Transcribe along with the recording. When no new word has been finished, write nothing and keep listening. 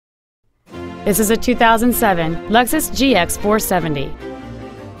This is a 2007 Lexus GX 470.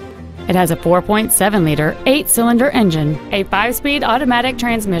 It has a 4.7-liter, 8-cylinder engine, a 5-speed automatic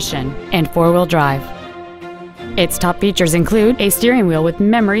transmission, and 4-wheel drive. Its top features include a steering wheel with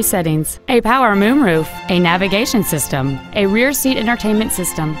memory settings, a power moonroof, a navigation system, a rear seat entertainment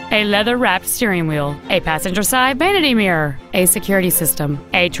system, a leather-wrapped steering wheel, a passenger side vanity mirror, a security system,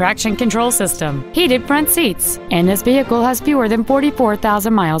 a traction control system, heated front seats, and this vehicle has fewer than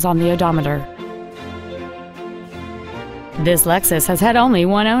 44,000 miles on the odometer. This Lexus has had only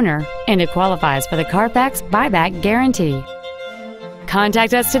one owner, and it qualifies for the Carfax buyback guarantee.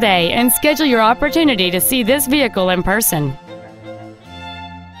 Contact us today and schedule your opportunity to see this vehicle in person.